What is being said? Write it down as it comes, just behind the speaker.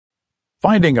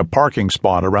Finding a parking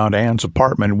spot around Anne's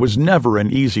apartment was never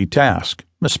an easy task,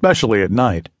 especially at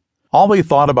night. Ollie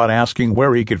thought about asking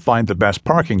where he could find the best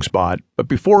parking spot, but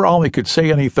before Ollie could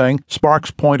say anything,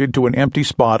 Sparks pointed to an empty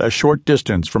spot a short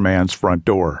distance from Anne's front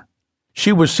door.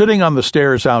 She was sitting on the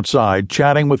stairs outside,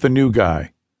 chatting with a new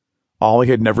guy. Ollie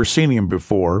had never seen him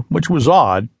before, which was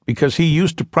odd because he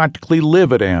used to practically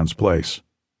live at Anne's place.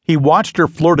 He watched her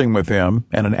flirting with him,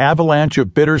 and an avalanche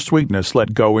of bitter sweetness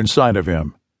let go inside of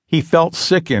him. He felt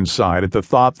sick inside at the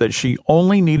thought that she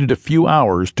only needed a few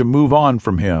hours to move on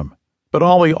from him. But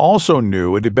Ollie also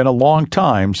knew it had been a long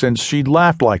time since she'd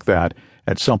laughed like that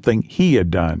at something he had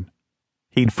done.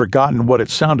 He'd forgotten what it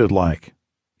sounded like.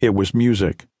 It was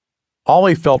music.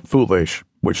 Ollie felt foolish,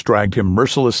 which dragged him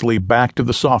mercilessly back to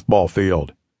the softball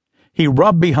field. He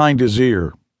rubbed behind his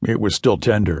ear. It was still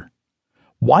tender.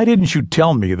 "Why didn't you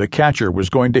tell me the catcher was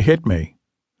going to hit me?"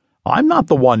 "I'm not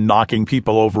the one knocking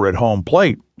people over at home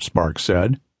plate," Sparks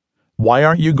said. "Why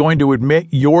aren't you going to admit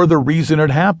you're the reason it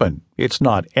happened? It's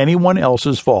not anyone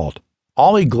else's fault."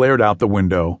 Ollie glared out the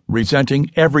window,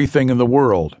 resenting everything in the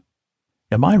world.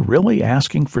 Am I really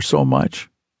asking for so much?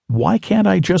 Why can't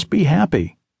I just be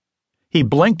happy? He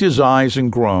blinked his eyes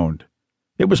and groaned.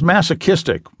 It was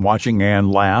masochistic, watching Anne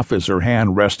laugh as her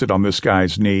hand rested on this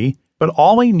guy's knee, but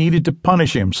Ollie needed to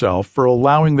punish himself for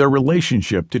allowing their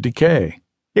relationship to decay.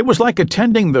 It was like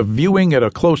attending the viewing at a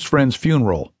close friend's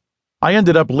funeral. I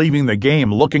ended up leaving the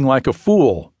game looking like a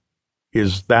fool.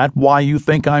 "Is that why you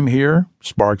think I'm here?"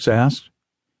 Sparks asked.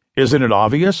 "Isn't it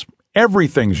obvious?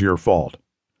 Everything's your fault."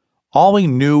 Ollie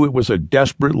knew it was a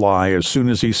desperate lie as soon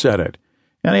as he said it,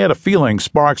 and he had a feeling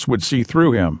Sparks would see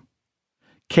through him.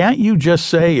 "Can't you just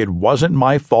say it wasn't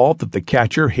my fault that the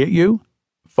catcher hit you?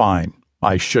 Fine,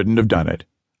 I shouldn't have done it.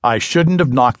 I shouldn't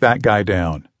have knocked that guy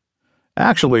down.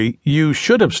 Actually, you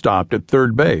should have stopped at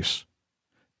third base."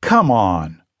 Come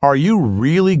on, are you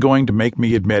really going to make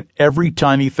me admit every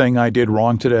tiny thing I did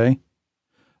wrong today?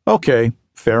 Okay,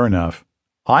 fair enough.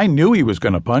 I knew he was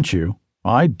going to punch you.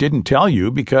 I didn't tell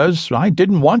you because I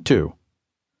didn't want to.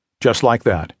 Just like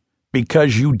that.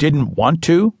 Because you didn't want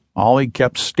to? Ollie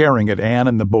kept staring at Anne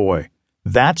and the boy.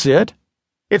 That's it?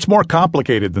 It's more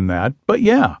complicated than that, but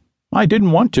yeah, I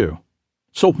didn't want to.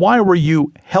 So why were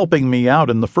you helping me out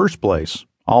in the first place?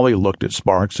 Ollie looked at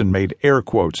Sparks and made air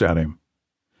quotes at him.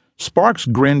 Sparks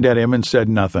grinned at him and said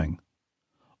nothing.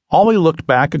 Ollie looked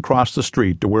back across the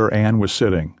street to where Anne was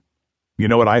sitting. You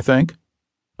know what I think?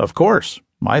 Of course,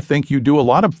 I think you do a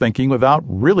lot of thinking without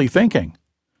really thinking.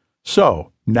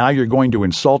 So, now you're going to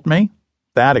insult me?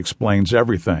 That explains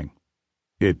everything.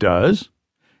 It does?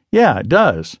 Yeah, it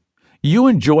does. You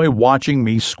enjoy watching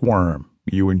me squirm.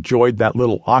 You enjoyed that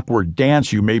little awkward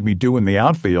dance you made me do in the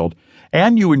outfield,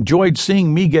 and you enjoyed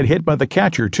seeing me get hit by the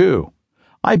catcher, too.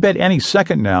 I bet any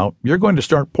second now you're going to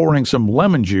start pouring some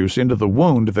lemon juice into the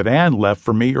wound that Anne left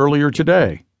for me earlier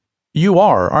today. You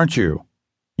are, aren't you?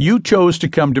 You chose to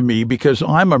come to me because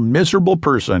I'm a miserable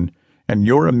person, and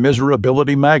you're a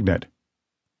miserability magnet.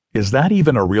 Is that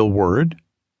even a real word?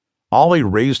 Ollie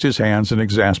raised his hands in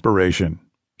exasperation.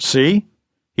 See?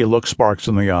 He looked Sparks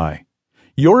in the eye.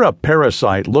 You're a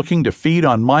parasite looking to feed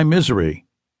on my misery.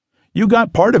 You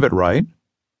got part of it right.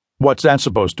 What's that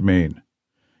supposed to mean?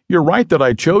 You're right that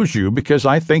I chose you because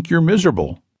I think you're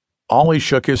miserable. Ollie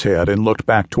shook his head and looked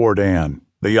back toward Anne,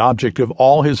 the object of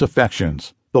all his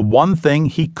affections, the one thing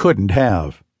he couldn't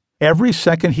have. Every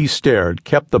second he stared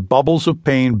kept the bubbles of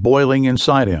pain boiling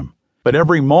inside him, but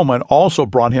every moment also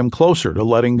brought him closer to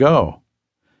letting go.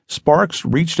 Sparks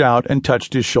reached out and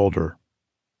touched his shoulder.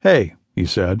 Hey, he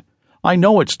said, I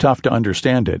know it's tough to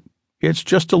understand it. It's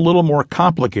just a little more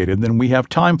complicated than we have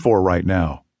time for right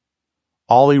now.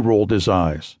 Ollie rolled his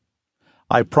eyes.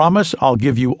 I promise I'll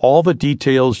give you all the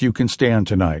details you can stand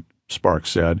tonight,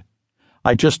 Sparks said.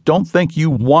 I just don't think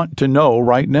you want to know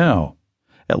right now.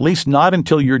 At least not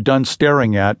until you're done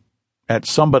staring at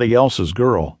somebody else's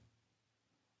girl.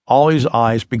 Ollie's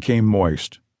eyes became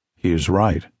moist. He is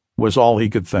right, was all he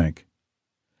could think.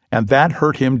 And that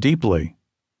hurt him deeply.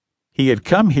 He had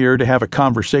come here to have a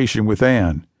conversation with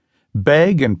Anne,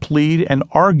 beg and plead and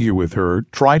argue with her,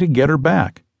 try to get her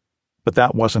back. But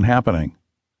that wasn't happening.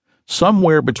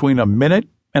 Somewhere between a minute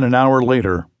and an hour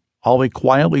later, Ollie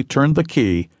quietly turned the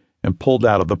key and pulled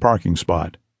out of the parking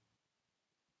spot.